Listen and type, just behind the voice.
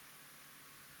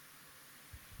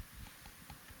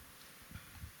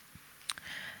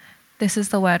This is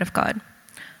the word of God.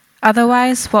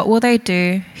 Otherwise, what will they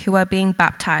do who are being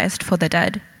baptized for the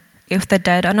dead? If the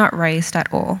dead are not raised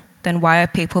at all, then why are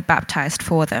people baptized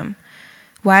for them?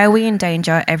 Why are we in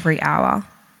danger every hour?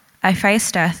 I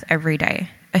face death every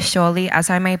day, as surely as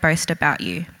I may boast about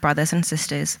you, brothers and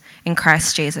sisters, in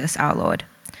Christ Jesus our Lord.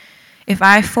 If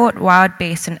I fought wild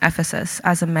beasts in Ephesus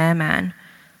as a mere man,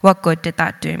 what good did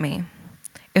that do me?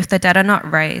 If the dead are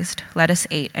not raised, let us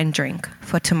eat and drink,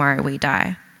 for tomorrow we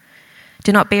die.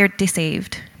 Do not be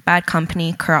deceived. Bad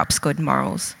company corrupts good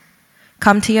morals.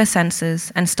 Come to your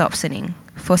senses and stop sinning,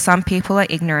 for some people are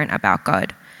ignorant about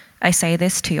God. I say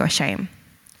this to your shame.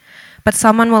 But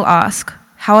someone will ask,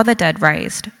 how are the dead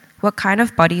raised? What kind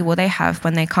of body will they have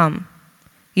when they come?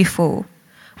 You fool.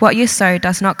 What you sow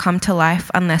does not come to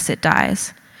life unless it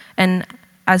dies. And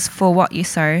as for what you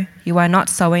sow, you are not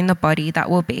sowing the body that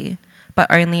will be,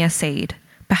 but only a seed,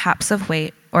 perhaps of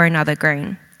wheat or another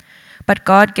grain. But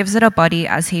God gives it a body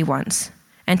as he wants,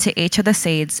 and to each of the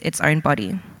seeds its own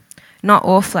body. Not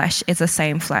all flesh is the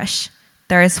same flesh.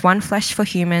 There is one flesh for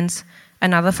humans,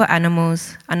 another for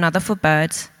animals, another for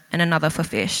birds, and another for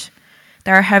fish.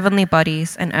 There are heavenly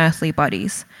bodies and earthly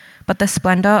bodies, but the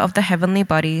splendor of the heavenly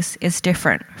bodies is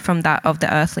different from that of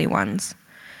the earthly ones.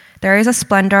 There is a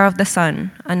splendor of the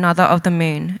sun, another of the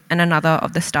moon, and another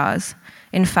of the stars.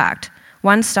 In fact,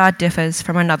 one star differs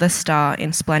from another star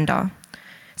in splendor.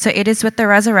 So it is with the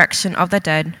resurrection of the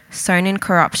dead, sown in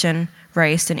corruption,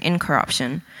 raised in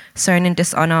incorruption, sown in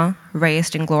dishonor,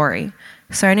 raised in glory,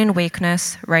 sown in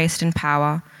weakness, raised in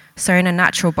power, sown a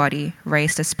natural body,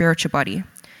 raised a spiritual body.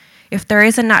 If there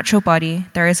is a natural body,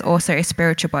 there is also a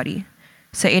spiritual body.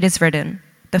 So it is written,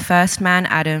 the first man,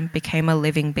 Adam, became a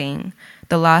living being.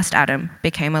 The last Adam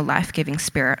became a life-giving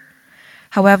spirit.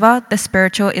 However, the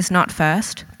spiritual is not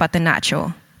first, but the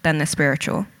natural, then the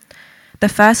spiritual. The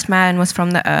first man was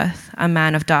from the earth, a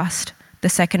man of dust. The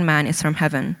second man is from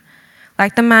heaven.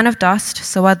 Like the man of dust,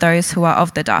 so are those who are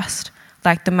of the dust.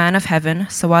 Like the man of heaven,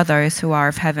 so are those who are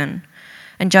of heaven.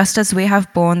 And just as we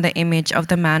have borne the image of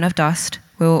the man of dust,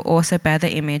 we will also bear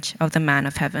the image of the man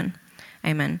of heaven.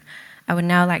 Amen. I would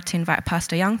now like to invite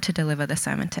Pastor Young to deliver the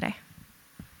sermon today.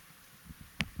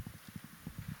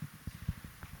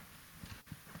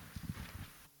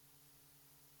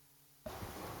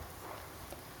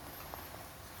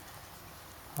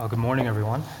 Good morning,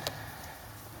 everyone.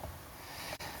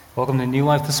 Welcome to New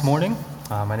Life this morning.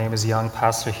 My name is Young,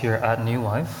 pastor here at New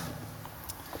Life.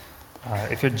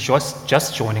 If you're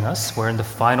just joining us, we're in the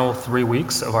final 3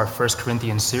 weeks of our 1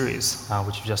 Corinthians series,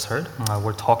 which you just heard.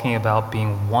 We're talking about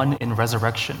being one in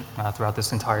resurrection throughout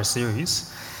this entire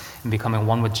series, and becoming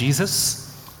one with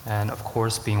Jesus, and of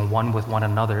course being one with one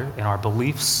another in our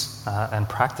beliefs and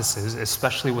practices,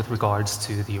 especially with regards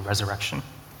to the resurrection.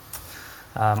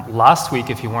 Last week,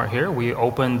 if you weren't here, we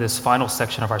opened this final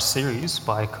section of our series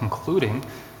by concluding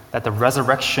that the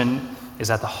resurrection is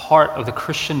at the heart of the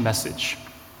Christian message.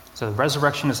 So the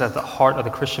resurrection is at the heart of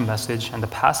the Christian message, and the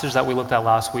passage that we looked at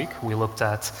last week, we looked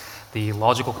at the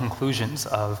logical conclusions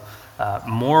of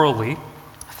morally,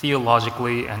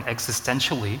 theologically, and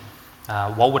existentially,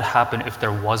 what would happen if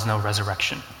there was no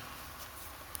resurrection.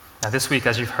 Now this week,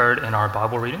 as you've heard in our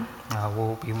Bible reading,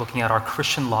 we'll be looking at our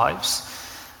Christian lives,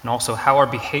 and also how our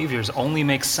behaviors only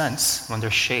make sense when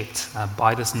they're shaped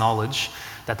by this knowledge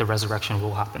that the resurrection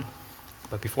will happen.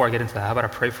 But before I get into that, how about I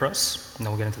pray for us, and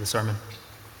then we'll get into the sermon.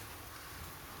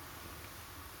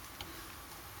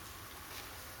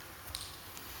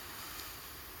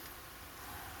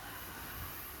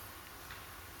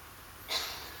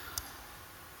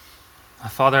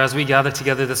 Father, as we gather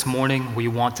together this morning, we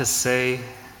want to say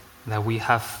that we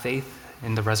have faith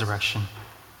in the resurrection.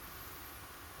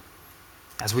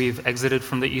 As we've exited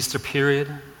from the Easter period,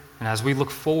 and as we look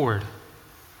forward,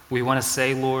 we want to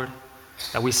say, Lord,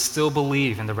 that we still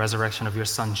believe in the resurrection of your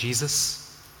Son,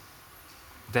 Jesus,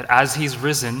 that as he's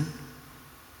risen,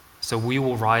 so we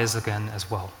will rise again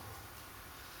as well.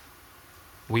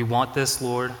 We want this,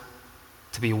 Lord,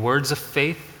 to be words of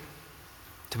faith,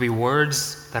 to be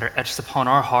words that are etched upon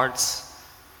our hearts,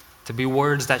 to be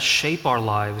words that shape our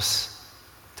lives,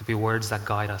 to be words that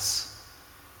guide us.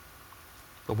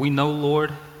 But we know, Lord,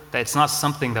 that it's not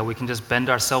something that we can just bend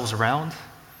ourselves around,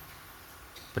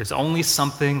 but it's only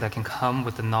something that can come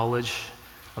with the knowledge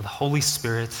of the Holy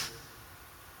Spirit,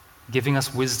 giving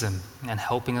us wisdom and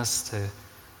helping us to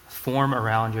form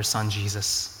around your Son,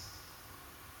 Jesus.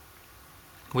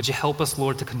 Would you help us,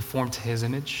 Lord, to conform to his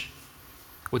image?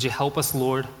 Would you help us,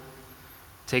 Lord,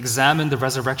 to examine the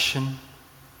resurrection,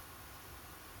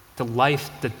 the life,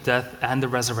 the death, and the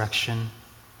resurrection,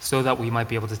 so that we might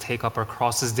be able to take up our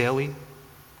crosses daily,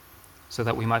 so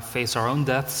that we might face our own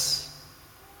deaths,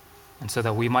 and so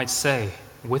that we might say,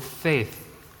 with faith,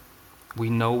 we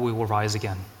know we will rise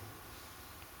again.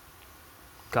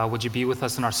 God, would you be with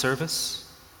us in our service?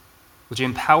 Would you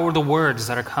empower the words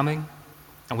that are coming?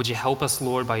 And would you help us,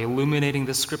 Lord, by illuminating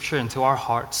this scripture into our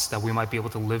hearts, that we might be able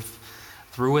to live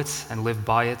through it and live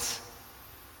by it,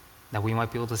 that we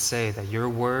might be able to say that your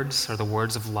words are the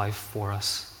words of life for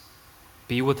us.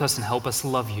 Be with us and help us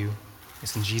love you.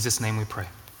 It's in Jesus' name we pray.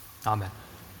 Amen.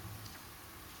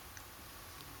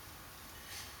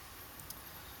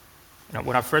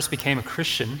 When I first became a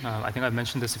Christian, I think I've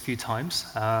mentioned this a few times,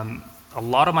 a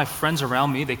lot of my friends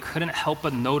around me, they couldn't help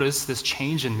but notice this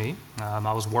change in me.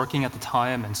 I was working at the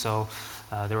time, and so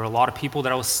there were a lot of people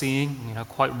that I was seeing,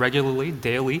 quite regularly,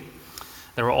 daily.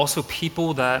 There were also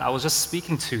people that I was just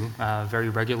speaking to very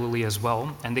regularly as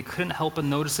well, and they couldn't help but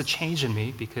notice a change in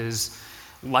me because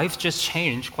life just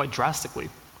changed quite drastically.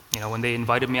 When they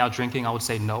invited me out drinking, I would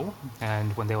say no,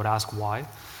 and when they would ask why,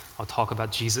 I'll talk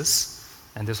about Jesus.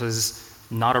 And this was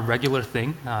not a regular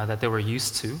thing that they were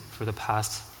used to for the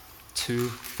past 2,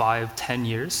 5, 10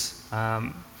 years.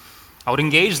 I would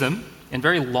engage them in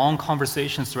very long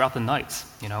conversations throughout the night.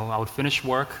 I would finish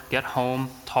work, get home,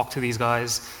 talk to these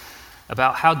guys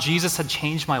about how Jesus had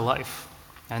changed my life.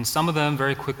 And some of them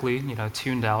very quickly,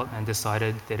 tuned out and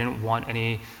decided they didn't want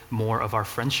any more of our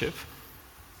friendship.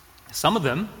 Some of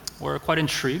them were quite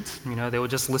intrigued. They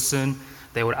would just listen.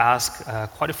 They would ask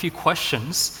quite a few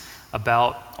questions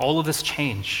about all of this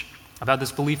change, about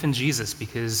this belief in Jesus,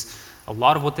 because a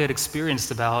lot of what they had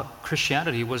experienced about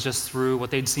Christianity was just through what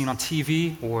they'd seen on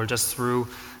TV or just through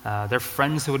their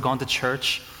friends who had gone to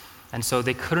church. And so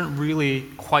they couldn't really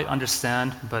quite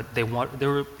understand, but they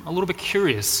were a little bit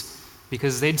curious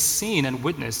because they'd seen and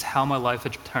witnessed how my life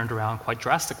had turned around quite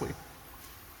drastically.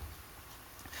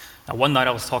 Now, one night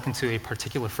I was talking to a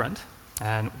particular friend,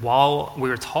 and while we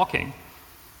were talking,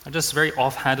 I just very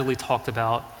offhandedly talked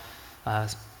about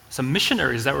some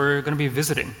missionaries that were going to be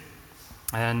visiting.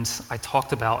 And I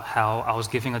talked about how I was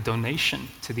giving a donation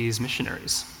to these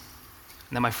missionaries.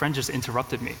 And then my friend just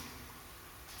interrupted me.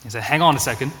 He said, "Hang on a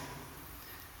second.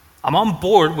 I'm on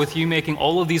board with you making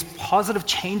all of these positive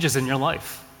changes in your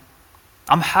life.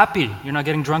 I'm happy you're not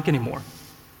getting drunk anymore.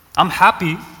 I'm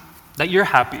happy that you're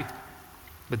happy.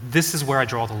 But this is where I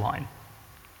draw the line."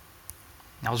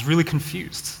 And I was really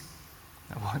confused.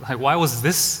 Like, why was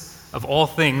this, of all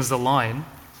things, the line,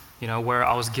 where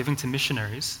I was giving to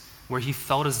missionaries, where he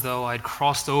felt as though I had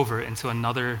crossed over into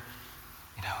another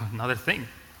thing?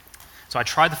 So I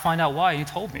tried to find out why, and he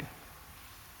told me.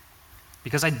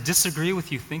 Because I disagree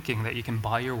with you thinking that you can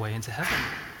buy your way into heaven.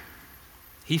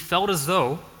 He felt as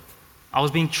though I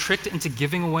was being tricked into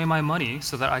giving away my money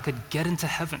so that I could get into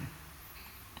heaven.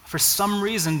 For some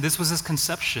reason, this was his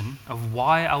conception of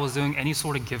why I was doing any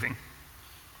sort of giving.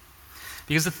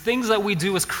 Because the things that we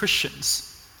do as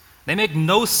Christians, they make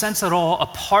no sense at all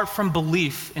apart from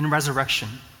belief in resurrection.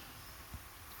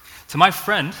 To my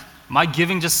friend, my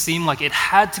giving just seemed like it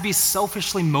had to be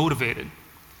selfishly motivated.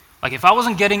 Like, if I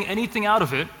wasn't getting anything out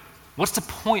of it, what's the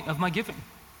point of my giving?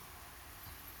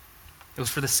 It was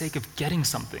for the sake of getting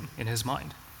something in his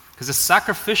mind. Because the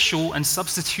sacrificial and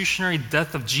substitutionary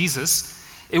death of Jesus,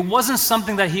 it wasn't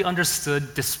something that he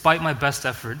understood despite my best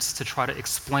efforts to try to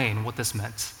explain what this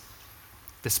meant.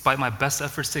 Despite my best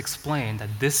efforts to explain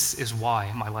that this is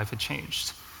why my life had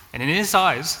changed. And in his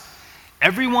eyes,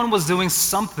 everyone was doing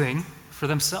something for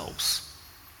themselves.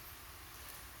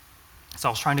 So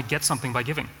I was trying to get something by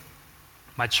giving.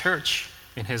 My church,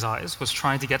 in his eyes, was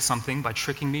trying to get something by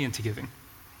tricking me into giving.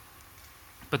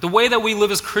 But the way that we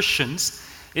live as Christians,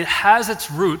 it has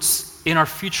its roots in our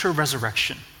future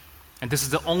resurrection. And this is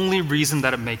the only reason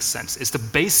that it makes sense. It's the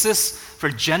basis for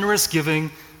generous giving,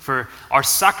 for our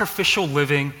sacrificial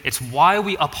living. It's why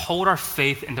we uphold our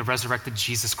faith in the resurrected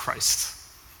Jesus Christ.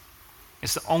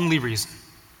 It's the only reason.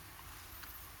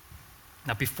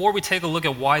 Now, before we take a look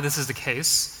at why this is the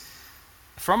case,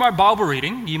 from our Bible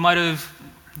reading, you might have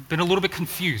been a little bit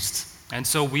confused. And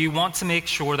so we want to make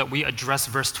sure that we address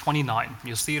verse 29.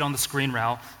 You'll see it on the screen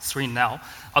now.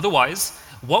 Otherwise,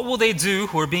 what will they do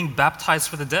who are being baptized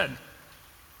for the dead?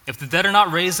 If the dead are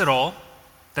not raised at all,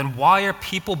 then why are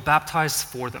people baptized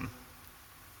for them?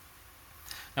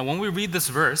 Now, when we read this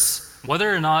verse,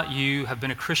 whether or not you have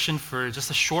been a Christian for just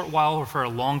a short while or for a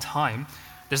long time,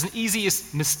 there's an easy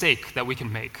mistake that we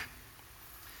can make.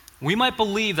 We might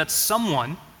believe that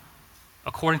someone,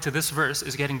 according to this verse,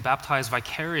 is getting baptized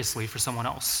vicariously for someone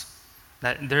else,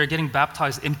 that they're getting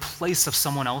baptized in place of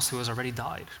someone else who has already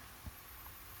died.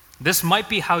 This might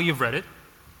be how you've read it.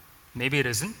 Maybe it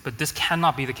isn't, but this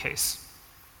cannot be the case.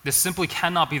 This simply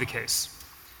cannot be the case.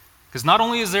 Because not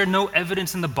only is there no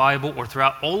evidence in the Bible or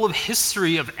throughout all of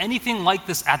history of anything like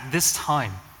this at this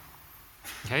time,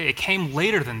 okay, it came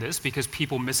later than this because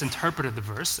people misinterpreted the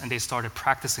verse and they started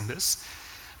practicing this.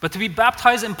 But to be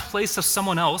baptized in place of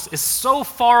someone else is so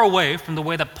far away from the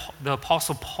way that the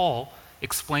Apostle Paul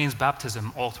explains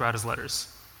baptism all throughout his letters.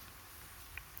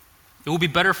 It will be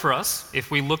better for us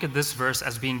if we look at this verse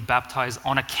as being baptized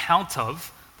on account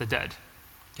of the dead,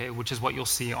 okay, which is what you'll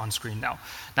see on screen now.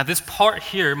 Now, this part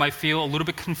here might feel a little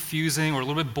bit confusing or a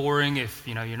little bit boring if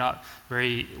you're not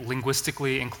very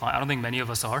linguistically inclined. I don't think many of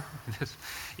us are.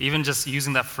 Even just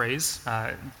using that phrase,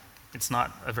 it's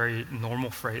not a very normal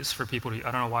phrase for people to.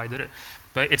 I don't know why I did it,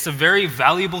 but it's a very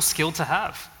valuable skill to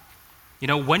have.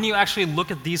 When you actually look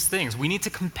at these things, we need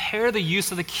to compare the use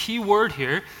of the key word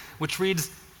here, which reads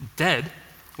dead,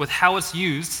 with how it's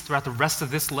used throughout the rest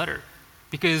of this letter.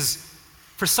 Because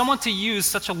for someone to use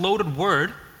such a loaded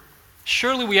word,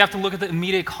 surely we have to look at the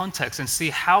immediate context and see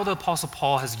how the Apostle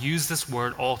Paul has used this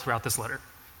word all throughout this letter.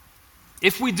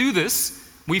 If we do this,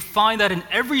 we find that in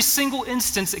every single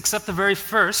instance except the very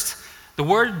first, the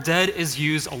word dead is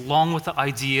used along with the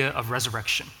idea of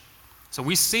resurrection. So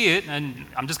we see it, and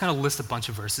I'm just going to list a bunch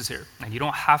of verses here. And you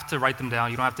don't have to write them down.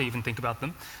 You don't have to even think about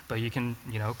them, but you can,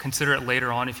 consider it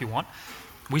later on if you want.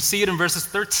 We see it in verses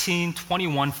 13,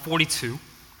 21, 42.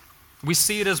 We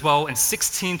see it as well in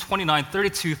 16, 29,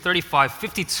 32, 35,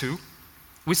 52.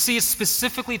 We see it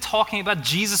specifically talking about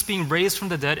Jesus being raised from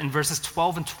the dead in verses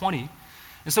 12 and 20.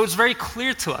 And so it's very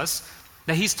clear to us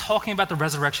that he's talking about the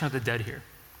resurrection of the dead here.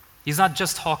 He's not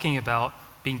just talking about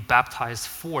being baptized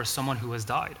for someone who has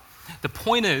died. The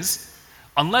point is,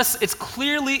 unless it's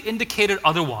clearly indicated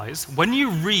otherwise, when you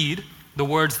read the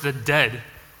words the dead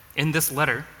in this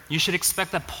letter, you should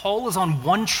expect that Paul is on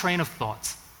one train of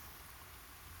thought.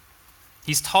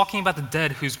 He's talking about the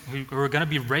dead who are going to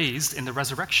be raised in the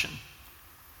resurrection.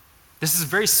 This is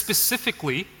very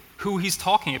specifically who he's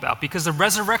talking about because the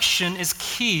resurrection is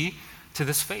key to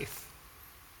this faith.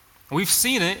 We've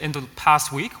seen it in the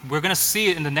past week. We're going to see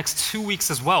it in the next 2 weeks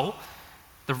as well.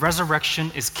 The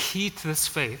resurrection is key to this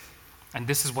faith, and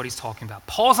this is what he's talking about.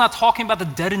 Paul's not talking about the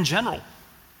dead in general,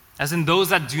 as in those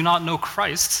that do not know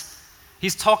Christ.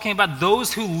 He's talking about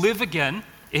those who live again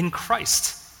in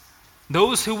Christ,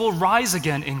 those who will rise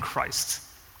again in Christ.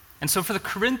 And so for the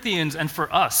Corinthians and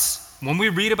for us, when we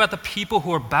read about the people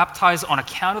who are baptized on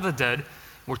account of the dead,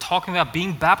 we're talking about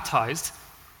being baptized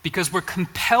because we're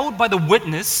compelled by the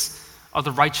witness of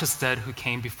the righteous dead who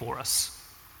came before us.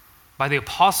 By the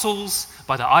apostles,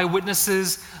 by the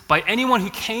eyewitnesses, by anyone who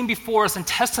came before us and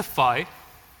testified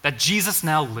that Jesus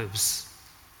now lives.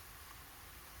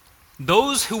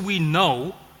 Those who we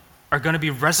know are going to be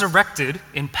resurrected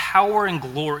in power and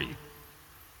glory.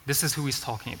 This is who he's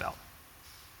talking about.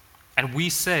 And we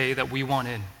say that we want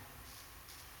in.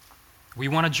 We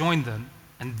want to join them,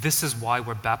 and this is why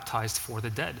we're baptized for the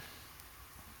dead.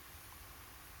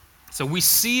 So we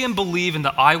see and believe in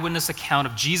the eyewitness account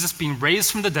of Jesus being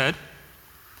raised from the dead,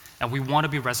 and we want to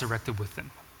be resurrected with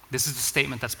him. This is the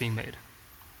statement that's being made.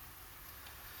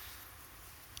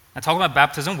 Now, talking about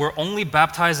baptism, we're only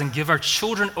baptized and give our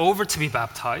children over to be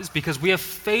baptized because we have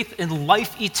faith in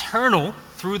life eternal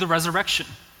through the resurrection.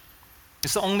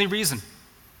 It's the only reason.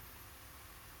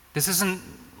 This isn't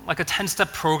like a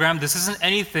 10-step program. This isn't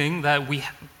anything that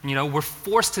we're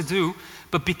forced to do,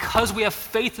 but because we have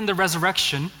faith in the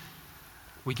resurrection,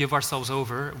 we give ourselves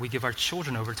over, we give our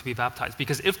children over to be baptized.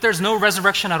 Because if there's no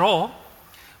resurrection at all,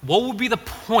 what would be the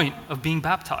point of being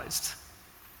baptized?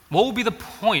 What would be the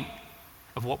point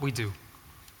of what we do?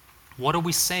 What are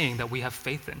we saying that we have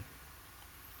faith in?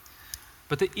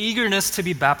 But the eagerness to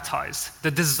be baptized,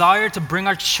 the desire to bring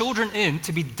our children in,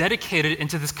 to be dedicated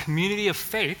into this community of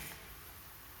faith.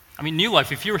 I mean, New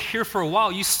Life, if you were here for a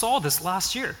while, you saw this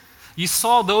last year. You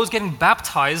saw those getting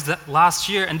baptized last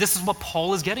year, and this is what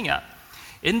Paul is getting at.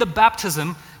 In the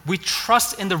baptism, we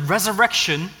trust in the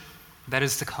resurrection that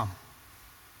is to come.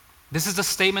 This is the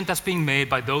statement that's being made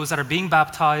by those that are being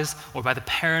baptized or by the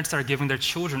parents that are giving their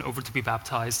children over to be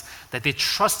baptized, that they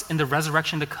trust in the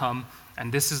resurrection to come,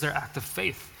 and this is their act of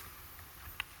faith.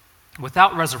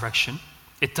 Without resurrection,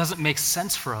 it doesn't make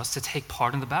sense for us to take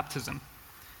part in the baptism.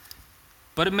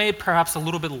 But it made perhaps a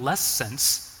little bit less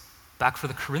sense back for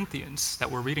the Corinthians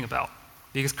that we're reading about.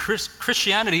 Because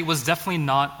Christianity was definitely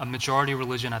not a majority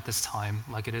religion at this time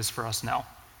like it is for us now.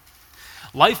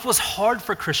 Life was hard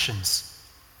for Christians.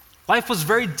 Life was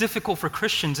very difficult for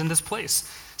Christians in this place,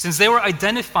 since they were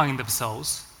identifying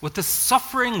themselves with the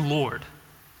suffering Lord,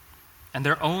 and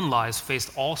their own lives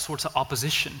faced all sorts of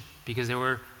opposition because they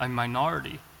were a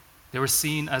minority. They were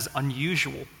seen as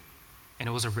unusual, and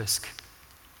it was a risk.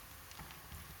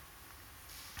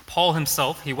 Paul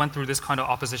himself, he went through this kind of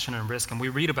opposition and risk, and we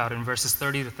read about it in verses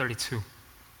 30 to 32.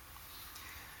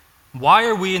 Why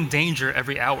are we in danger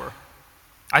every hour?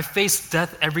 I face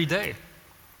death every day.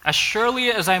 As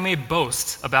surely as I may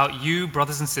boast about you,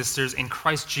 brothers and sisters, in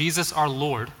Christ Jesus our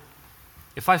Lord,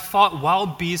 if I fought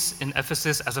wild beasts in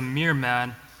Ephesus as a mere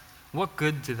man, what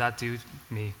good did that do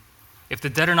me? If the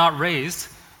dead are not raised,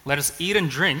 let us eat and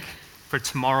drink, for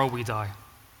tomorrow we die.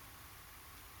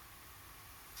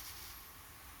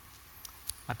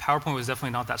 My PowerPoint was definitely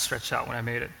not that stretched out when I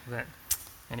made it. But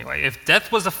anyway, if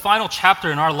death was the final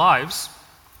chapter in our lives,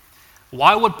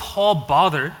 why would Paul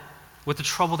bother with the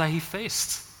trouble that he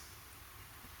faced?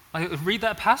 Read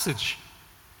that passage.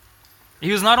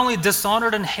 He was not only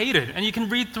dishonored and hated, and you can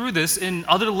read through this in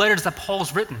other letters that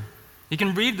Paul's written. You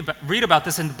can read about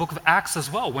this in the book of Acts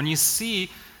as well, when you see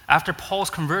after Paul's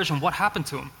conversion what happened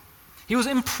to him. He was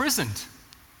imprisoned.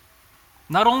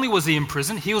 Not only was he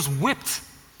imprisoned, he was whipped.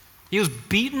 He was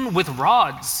beaten with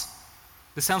rods.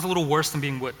 This sounds a little worse than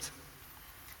being whipped.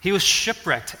 He was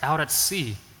shipwrecked out at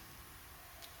sea.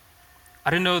 I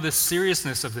didn't know the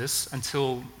seriousness of this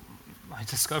until I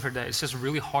discovered that it's just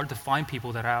really hard to find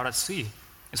people that are out at sea.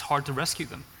 It's hard to rescue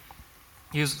them.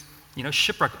 He was,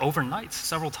 shipwrecked overnight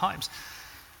several times.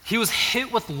 He was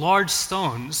hit with large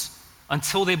stones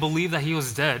until they believed that he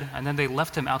was dead, and then they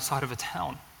left him outside of a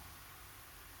town.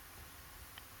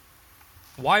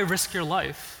 Why risk your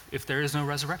life if there is no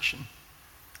resurrection?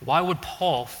 Why would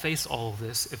Paul face all of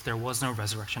this if there was no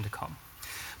resurrection to come?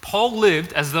 Paul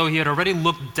lived as though he had already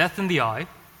looked death in the eye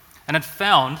and had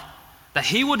found that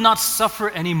he would not suffer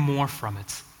any more from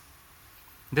it.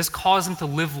 This caused him to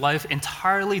live life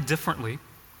entirely differently,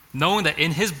 knowing that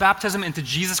in his baptism into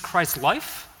Jesus Christ's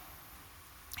life,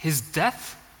 his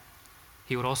death,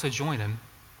 he would also join him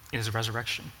in his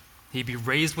resurrection. He'd be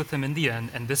raised with him in the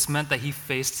end, and this meant that he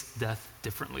faced death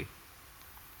differently.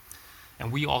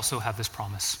 And we also have this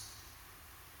promise.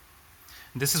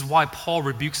 This is why Paul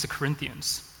rebukes the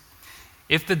Corinthians.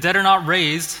 If the dead are not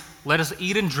raised, let us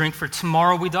eat and drink, for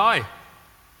tomorrow we die.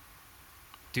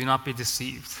 Do not be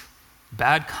deceived.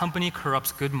 Bad company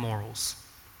corrupts good morals.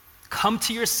 Come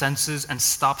to your senses and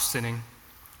stop sinning,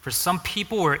 for some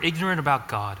people are ignorant about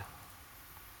God.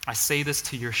 I say this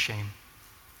to your shame.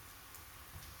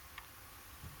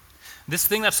 This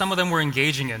thing that some of them were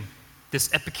engaging in,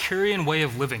 this Epicurean way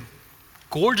of living,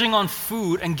 gorging on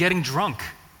food and getting drunk,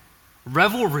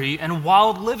 revelry and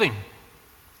wild living.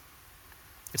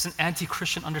 It's an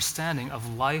anti-Christian understanding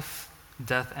of life,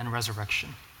 death, and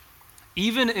resurrection.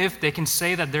 Even if they can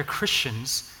say that they're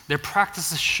Christians, their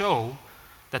practices show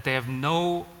that they have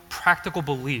no practical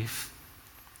belief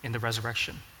in the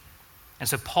resurrection. And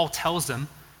so Paul tells them,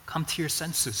 come to your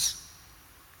senses.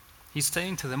 He's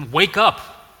saying to them, wake up.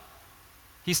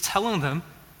 He's telling them,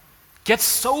 get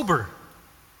sober.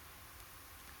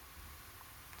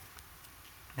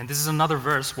 And this is another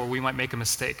verse where we might make a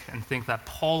mistake and think that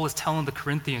Paul is telling the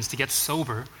Corinthians to get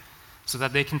sober so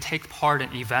that they can take part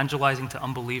in evangelizing to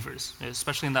unbelievers,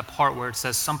 especially in that part where it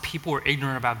says some people are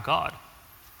ignorant about God.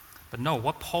 But no,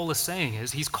 what Paul is saying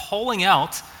is he's calling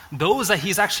out those that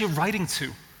he's actually writing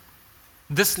to.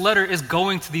 This letter is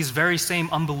going to these very same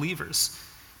unbelievers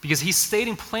because he's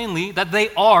stating plainly that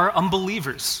they are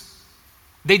unbelievers.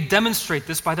 They demonstrate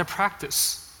this by their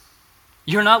practice.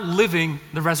 You're not living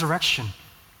the resurrection.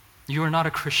 You are not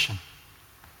a Christian.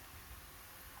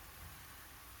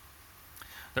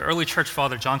 The early church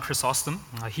father, John Chrysostom,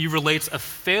 he relates a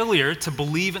failure to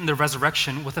believe in the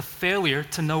resurrection with a failure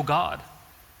to know God.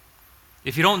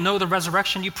 If you don't know the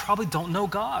resurrection, you probably don't know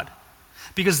God.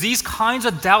 Because these kinds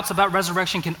of doubts about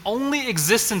resurrection can only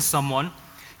exist in someone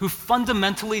who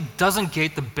fundamentally doesn't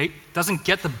get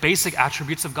the basic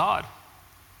attributes of God.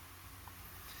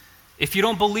 If you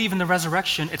don't believe in the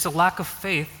resurrection, it's a lack of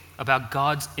faith about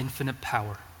God's infinite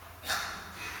power.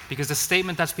 Because the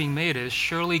statement that's being made is,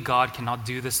 surely God cannot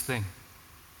do this thing.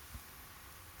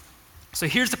 So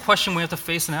here's the question we have to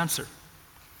face and answer.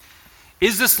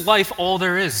 Is this life all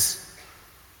there is?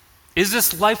 Is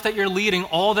this life that you're leading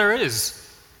all there is?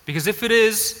 Because if it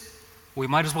is, we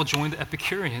might as well join the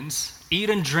Epicureans. Eat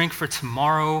and drink, for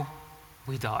tomorrow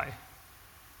we die.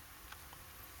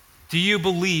 Do you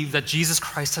believe that Jesus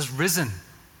Christ has risen?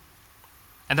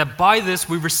 And that by this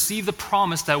we receive the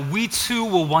promise that we too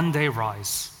will one day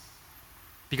rise?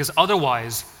 Because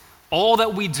otherwise, all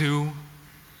that we do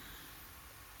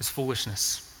is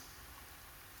foolishness.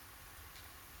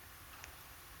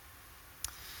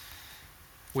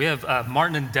 We have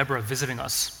Martin and Deborah visiting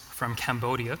us from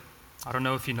Cambodia. I don't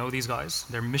know if you know these guys.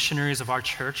 They're missionaries of our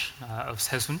church, of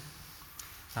Sesun.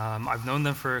 I've known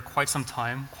them for quite some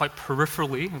time, quite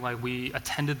peripherally. Like we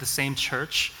attended the same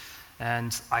church,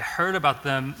 And I heard about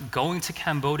them going to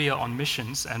Cambodia on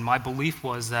missions, and my belief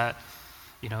was that,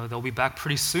 they'll be back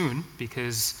pretty soon,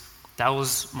 because that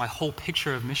was my whole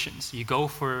picture of missions. You go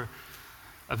for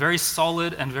a very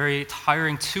solid and very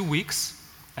tiring 2 weeks,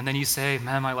 and then you say,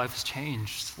 man, my life has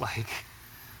changed. Like,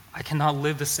 I cannot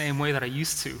live the same way that I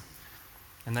used to.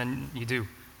 And then you do.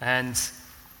 And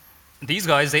these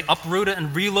guys, they uprooted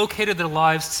and relocated their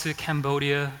lives to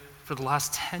Cambodia for the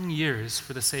last 10 years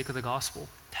for the sake of the gospel.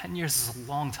 10 years is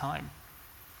a long time.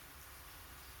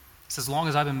 It's as long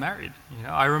as I've been married.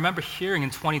 I remember hearing in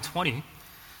 2020,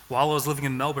 while I was living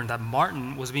in Melbourne, that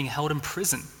Martin was being held in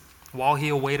prison while he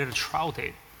awaited a trial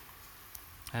date.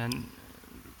 And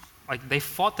they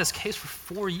fought this case for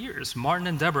 4 years. Martin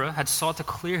and Deborah had sought to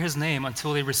clear his name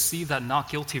until they received that not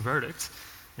guilty verdict.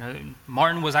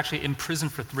 Martin was actually in prison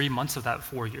for 3 months of that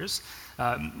 4 years.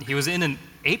 He was in an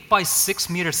 8 by 6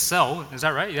 meter cell, is that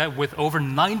right? Yeah, with over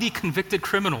 90 convicted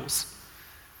criminals.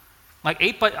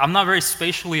 I'm not very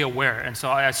spatially aware, and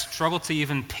so I struggle to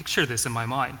even picture this in my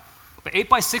mind. But 8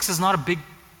 by 6 is not a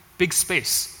big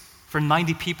space for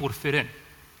 90 people to fit in.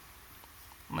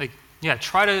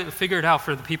 Try to figure it out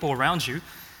for the people around you.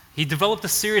 He developed a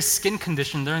serious skin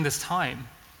condition during this time.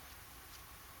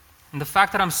 And the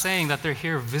fact that I'm saying that they're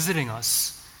here visiting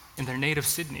us in their native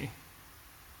Sydney,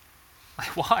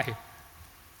 why?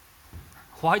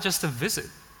 Why just to visit?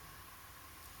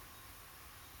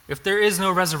 If there is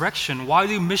no resurrection, why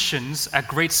do missions at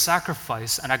great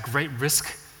sacrifice and at great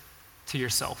risk to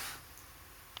yourself?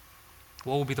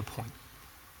 What will be the point?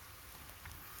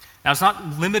 Now, it's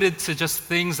not limited to just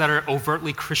things that are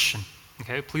overtly Christian,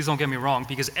 okay? Please don't get me wrong,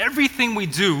 because everything we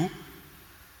do,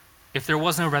 if there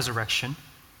was no resurrection,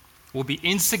 will be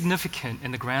insignificant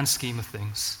in the grand scheme of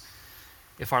things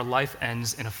if our life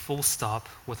ends in a full stop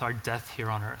with our death here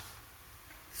on earth.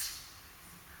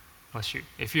 Bless you.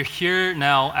 If you're here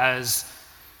now as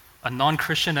a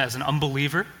non-Christian, as an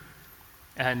unbeliever,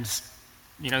 and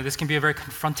this can be a very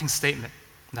confronting statement,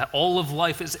 that all of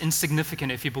life is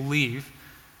insignificant if you believe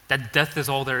that death is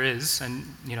all there is, and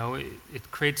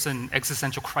it creates an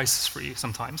existential crisis for you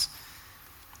sometimes.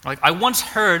 I once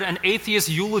heard an atheist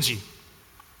eulogy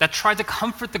that tried to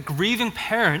comfort the grieving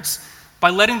parents by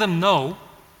letting them know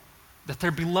that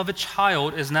their beloved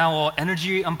child is now all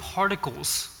energy and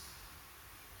particles,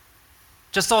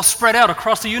 just all spread out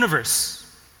across the universe.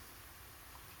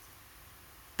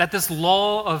 That this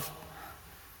law of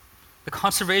the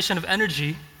conservation of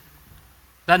energy,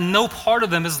 that no part of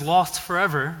them is lost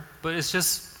forever, but it's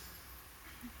just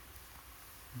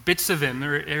bits of him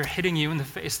are hitting you in the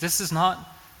face. This is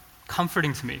not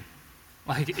comforting to me.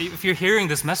 If you're hearing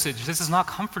this message, this is not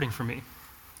comforting for me.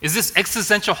 Is this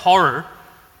existential horror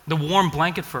the warm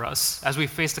blanket for us as we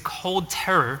face the cold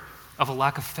terror of a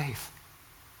lack of faith?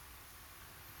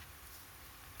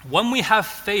 When we have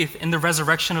faith in the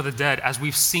resurrection of the dead, as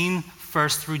we've seen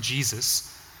first through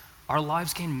Jesus, our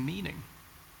lives gain meaning.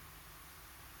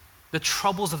 The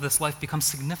troubles of this life become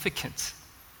significant.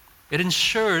 It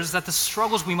ensures that the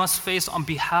struggles we must face on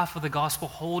behalf of the gospel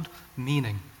hold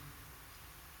meaning.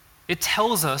 It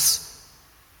tells us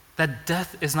that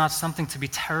death is not something to be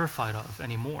terrified of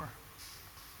anymore.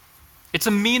 It's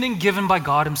a meaning given by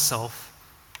God Himself,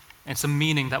 and it's a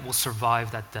meaning that will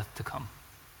survive that death to come.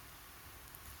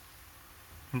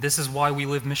 And this is why we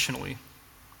live missionally,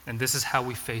 and this is how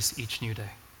we face each new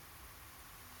day.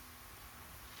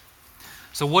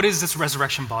 So what is this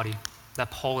resurrection body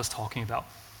that Paul is talking about?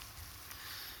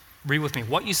 Read with me.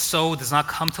 What you sow does not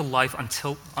come to life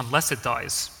unless it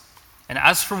dies. And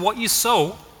as for what you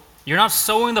sow, you're not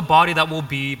sowing the body that will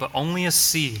be, but only a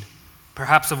seed,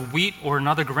 perhaps of wheat or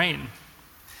another grain.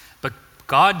 But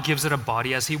God gives it a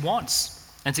body as He wants,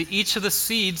 and to each of the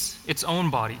seeds its own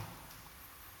body.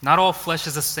 Not all flesh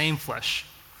is the same flesh.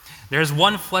 There is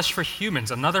one flesh for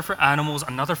humans, another for animals,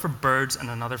 another for birds, and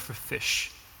another for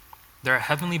fish. There are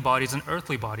heavenly bodies and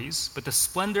earthly bodies, but the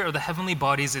splendor of the heavenly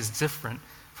bodies is different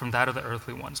from that of the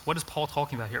earthly ones. What is Paul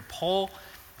talking about here? Paul,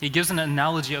 he gives an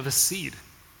analogy of a seed.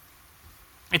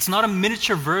 It's not a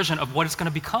miniature version of what it's going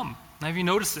to become. Now, have you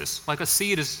noticed this? Like a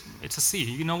seed it's a seed.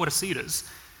 You know what a seed is.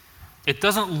 It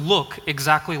doesn't look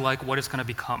exactly like what it's going to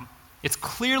become. It's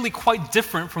clearly quite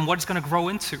different from what it's going to grow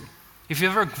into. If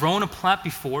you've ever grown a plant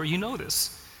before, you know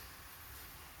this.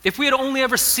 If we had only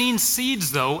ever seen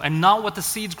seeds, though, and not what the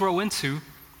seeds grow into,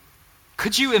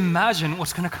 could you imagine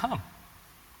what's going to come?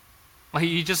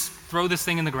 You just throw this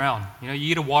thing in the ground. You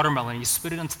eat a watermelon, you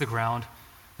spit it into the ground.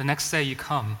 The next day you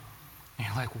come, and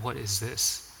you're like, what is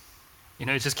this?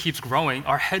 It just keeps growing.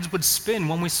 Our heads would spin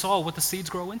when we saw what the seeds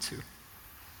grow into.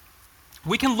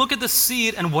 We can look at the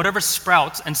seed and whatever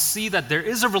sprouts and see that there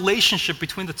is a relationship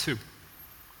between the two.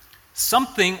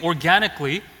 something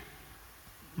organically,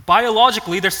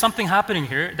 biologically, there's something happening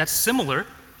here that's similar,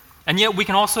 and yet we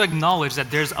can also acknowledge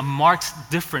that there's a marked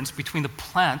difference between the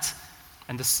plant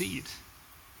and the seed.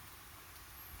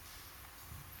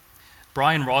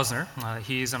 Brian Rosner,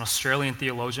 he's an Australian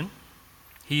theologian,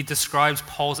 he describes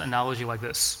Paul's analogy like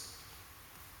this.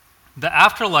 The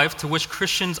afterlife to which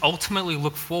Christians ultimately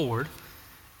look forward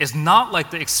is not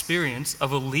like the experience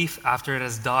of a leaf after it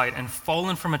has died and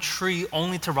fallen from a tree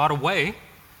only to rot away,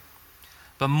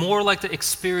 but more like the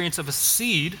experience of a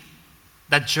seed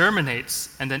that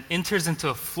germinates and then enters into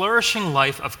a flourishing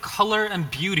life of color and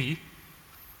beauty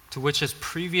to which its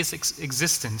previous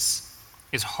existence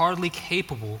is hardly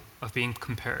capable of being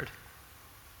compared.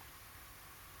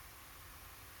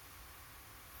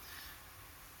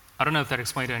 I don't know if that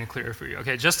explained it any clearer for you.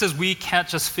 Okay, just as we can't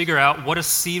just figure out what a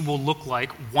seed will look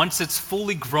like once it's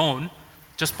fully grown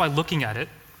just by looking at it,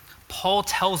 Paul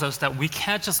tells us that we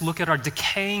can't just look at our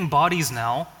decaying bodies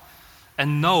now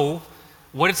and know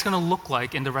what it's going to look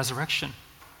like in the resurrection.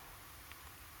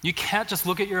 You can't just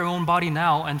look at your own body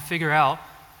now and figure out,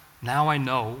 now I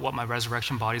know what my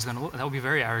resurrection body is going to look like. That would be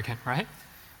very arrogant, right?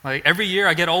 Like every year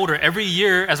I get older, every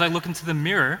year as I look into the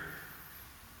mirror,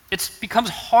 it becomes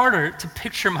harder to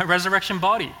picture my resurrection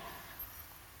body.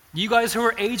 You guys who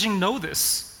are aging know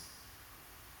this.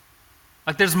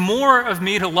 Like there's more of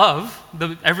me to love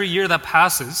every year that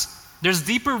passes. There's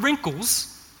deeper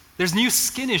wrinkles. There's new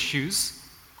skin issues.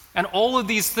 And all of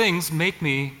these things make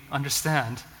me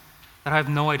understand that I have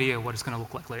no idea what it's going to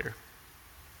look like later.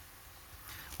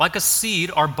 Like a seed,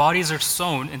 our bodies are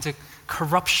sown into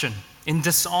corruption, in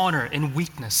dishonor, in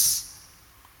weakness.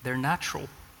 They're natural.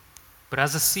 But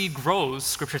as the seed grows,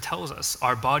 Scripture tells us,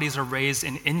 our bodies are raised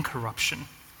in incorruption,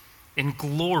 in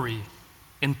glory,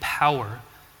 in power,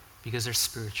 because they're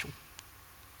spiritual.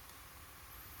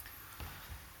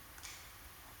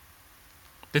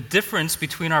 The difference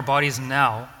between our bodies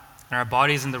now and our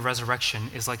bodies in the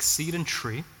resurrection is like seed and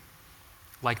tree,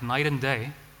 like night and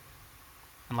day,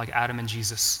 and like Adam and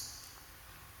Jesus.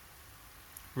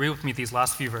 Read with me these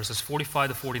last few verses,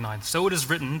 45 to 49. So it is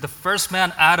written, the first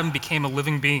man, Adam, became a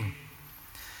living being.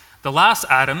 The last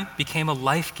Adam became a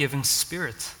life-giving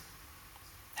spirit.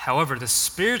 However, the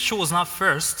spiritual was not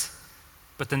first,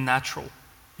 but the natural,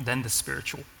 then the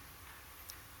spiritual.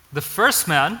 The first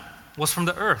man was from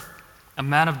the earth, a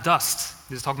man of dust.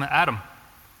 This is talking about Adam.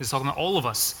 This is talking about all of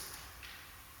us.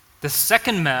 The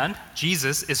second man,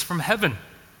 Jesus, is from heaven.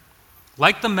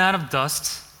 Like the man of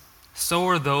dust, so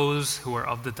are those who are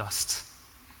of the dust.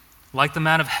 Like the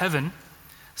man of heaven,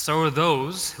 so are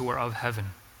those who are of heaven.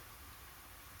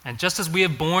 And just as we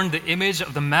have borne the image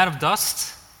of the man of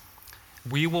dust,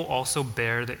 we will also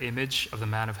bear the image of the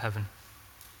man of heaven.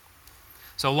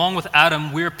 So along with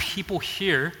Adam, we are people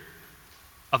here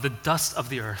of the dust of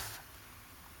the earth.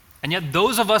 And yet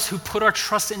those of us who put our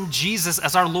trust in Jesus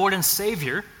as our Lord and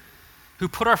Savior, who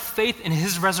put our faith in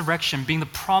his resurrection being the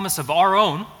promise of our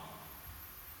own,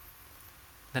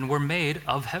 then we're made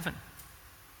of heaven.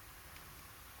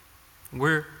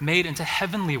 We're made into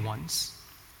heavenly ones.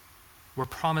 We're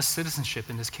promised citizenship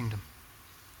in this kingdom.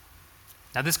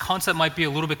 Now, this concept might be a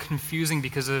little bit confusing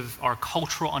because of our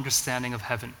cultural understanding of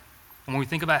heaven. And when we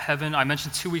think about heaven, I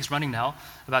mentioned 2 weeks running now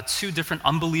about two different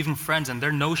unbelieving friends and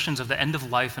their notions of the end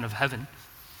of life and of heaven.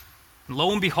 And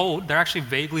lo and behold, they're actually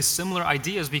vaguely similar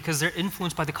ideas because they're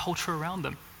influenced by the culture around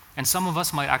them. And some of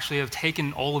us might actually have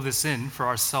taken all of this in for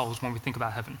ourselves when we think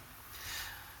about heaven.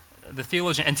 The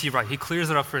theologian N.T. Wright, he clears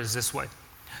it up for us this way.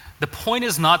 The point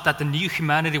is not that the new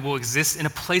humanity will exist in a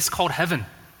place called heaven.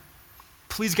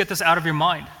 Please get this out of your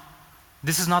mind.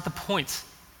 This is not the point.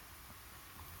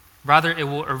 Rather, it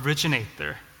will originate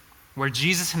there, where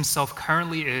Jesus himself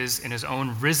currently is in his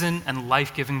own risen and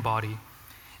life-giving body.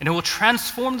 And it will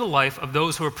transform the life of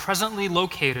those who are presently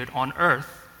located on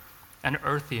earth and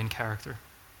earthy in character.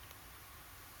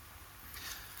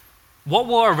 What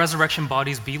will our resurrection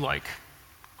bodies be like?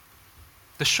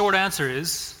 The short answer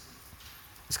is,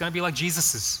 it's going to be like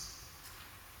Jesus's.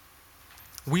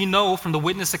 We know from the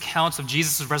witness accounts of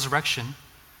Jesus' resurrection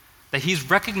that he's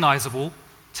recognizable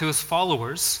to his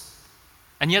followers,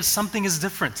 and yet something is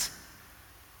different.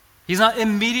 He's not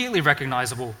immediately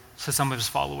recognizable to some of his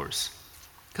followers,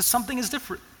 because something is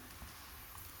different.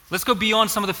 Let's go beyond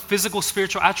some of the physical,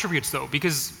 spiritual attributes, though,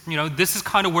 because this is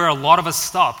kind of where a lot of us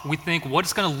stop. We think,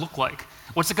 what's it going to look like?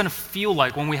 What's it going to feel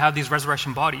like when we have these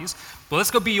resurrection bodies? But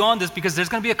let's go beyond this, because there's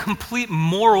going to be a complete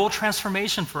moral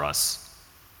transformation for us.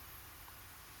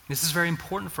 This is very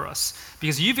important for us,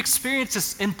 because you've experienced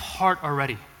this in part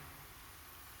already.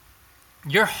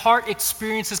 Your heart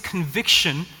experiences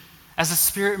conviction as the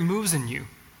Spirit moves in you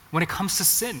when it comes to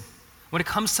sin. when it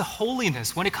comes to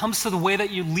holiness, when it comes to the way that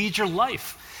you lead your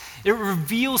life. It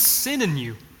reveals sin in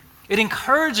you. It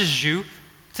encourages you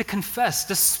to confess.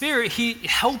 The Spirit, He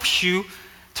helps you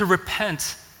to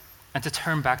repent and to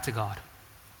turn back to God.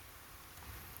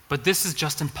 But this is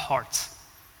just in part,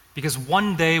 because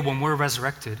one day when we're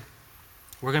resurrected,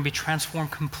 we're going to be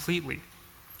transformed completely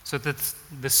so that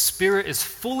the Spirit is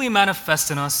fully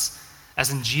manifest in us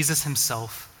as in Jesus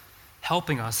Himself,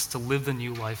 helping us to live the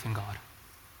new life in God.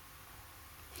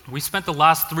 We spent the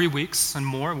last 3 weeks and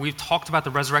more, we've talked about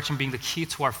the resurrection being the key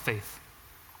to our faith.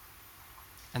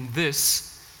 And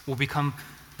this will become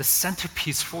the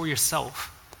centerpiece for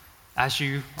yourself as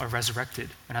you are resurrected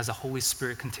and as the Holy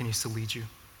Spirit continues to lead you.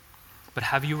 But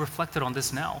have you reflected on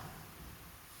this now?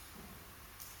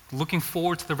 Looking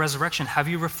forward to the resurrection, have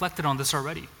you reflected on this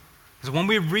already? Because when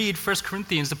we read 1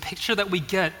 Corinthians, the picture that we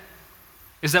get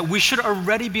is that we should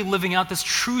already be living out this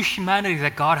true humanity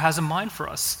that God has in mind for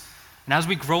us. And as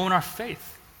we grow in our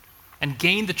faith and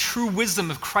gain the true wisdom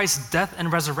of Christ's death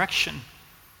and resurrection,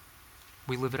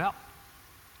 we live it out.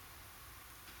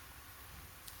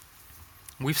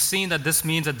 We've seen that this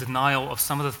means a denial of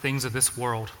some of the things of this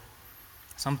world.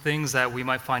 Some things that we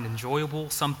might find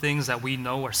enjoyable, some things that we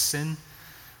know are sin,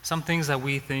 some things that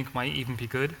we think might even be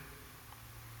good.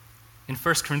 In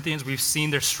 1 Corinthians, we've seen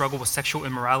their struggle with sexual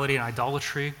immorality and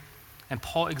idolatry, and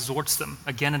Paul exhorts them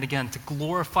again and again to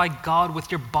glorify God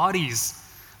with your bodies,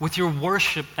 with your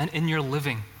worship, and in your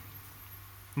living.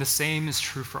 And the same is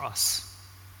true for us.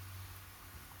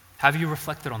 Have you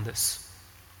reflected on this?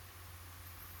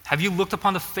 Have you looked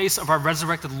upon the face of our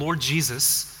resurrected Lord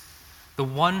Jesus, the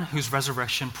one whose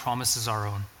resurrection promises our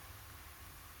own?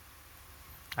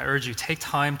 I urge you, take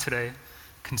time today,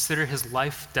 consider His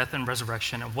life, death, and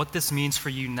resurrection, and what this means for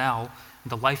you now,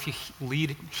 and the life you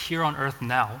lead here on earth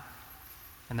now,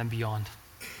 and then beyond.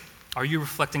 Are you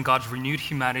reflecting God's renewed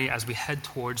humanity as we head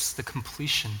towards the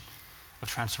completion of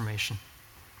transformation?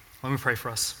 Let me pray for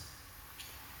us.